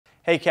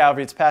Hey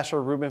Calvary, it's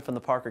Pastor Ruben from the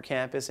Parker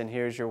campus, and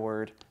here's your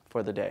word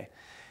for the day.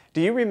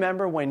 Do you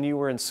remember when you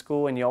were in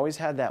school and you always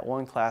had that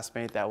one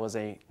classmate that was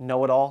a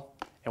know-it-all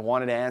and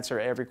wanted to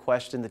answer every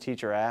question the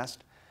teacher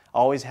asked?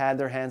 Always had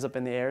their hands up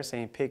in the air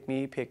saying, pick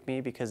me,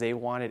 because they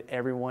wanted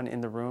everyone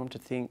in the room to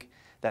think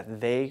that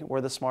they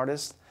were the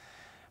smartest,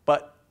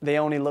 but they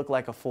only looked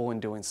like a fool in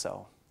doing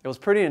so. It was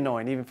pretty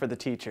annoying, even for the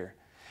teacher.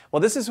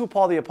 Well, this is who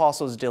Paul the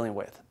Apostle is dealing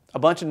with. A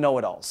bunch of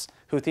know-it-alls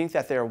who think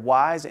that they're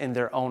wise in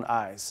their own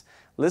eyes.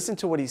 Listen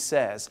to what he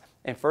says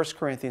in 1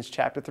 Corinthians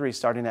chapter 3,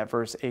 starting at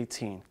verse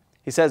 18.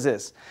 He says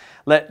this,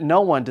 "Let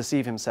no one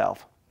deceive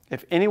himself.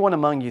 If anyone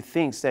among you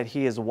thinks that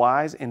he is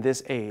wise in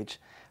this age,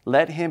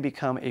 let him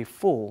become a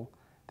fool,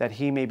 that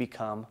he may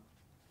become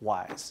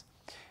wise."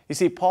 You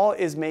see, Paul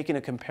is making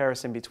a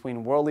comparison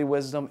between worldly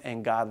wisdom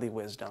and godly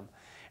wisdom.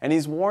 And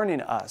he's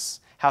warning us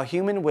how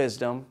human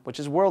wisdom, which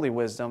is worldly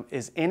wisdom,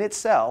 is in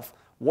itself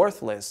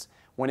worthless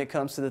when it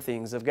comes to the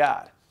things of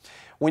God.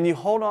 When you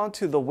hold on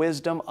to the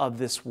wisdom of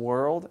this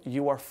world,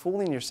 you are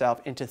fooling yourself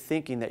into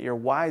thinking that you're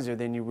wiser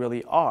than you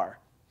really are.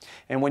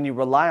 And when you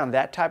rely on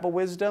that type of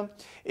wisdom,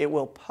 it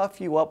will puff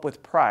you up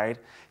with pride,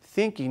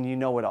 thinking you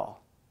know it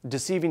all,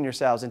 deceiving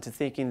yourselves into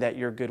thinking that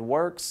your good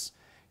works,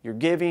 your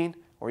giving,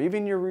 or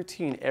even your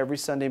routine every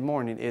Sunday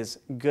morning is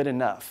good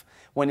enough,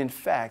 when in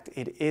fact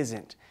it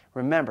isn't.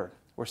 Remember,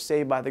 we're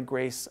saved by the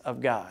grace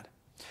of God.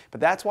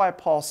 But that's why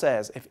Paul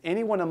says, if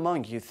anyone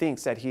among you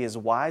thinks that he is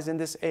wise in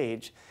this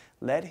age,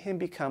 let him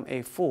become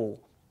a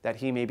fool, that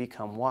he may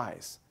become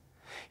wise.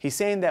 He's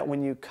saying that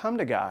when you come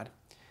to God,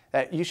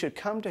 that you should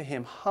come to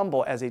him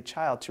humble as a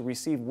child to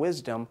receive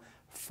wisdom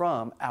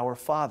from our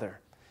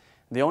Father.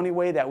 The only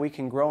way that we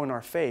can grow in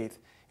our faith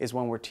is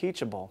when we're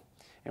teachable.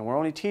 And we're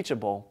only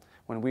teachable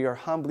when we are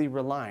humbly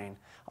relying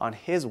on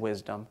his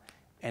wisdom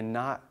and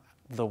not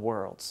the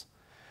world's.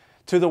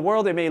 To the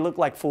world, it may look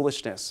like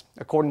foolishness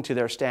according to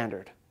their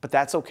standard, but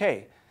that's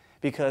okay,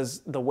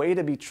 because the way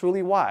to be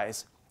truly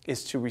wise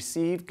is to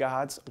receive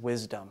God's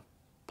wisdom.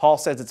 Paul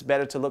says it's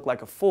better to look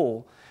like a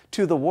fool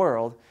to the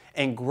world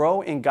and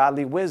grow in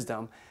godly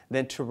wisdom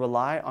than to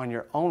rely on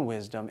your own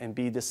wisdom and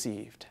be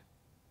deceived.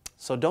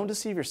 So don't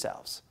deceive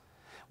yourselves.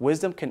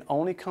 Wisdom can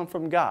only come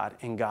from God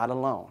and God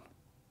alone.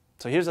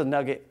 So here's a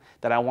nugget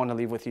that I want to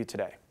leave with you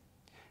today.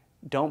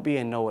 Don't be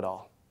a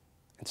know-it-all.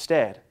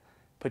 Instead,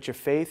 put your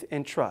faith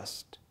and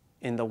trust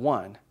in the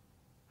one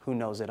who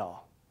knows it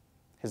all.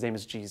 His name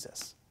is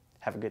Jesus.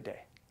 Have a good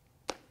day.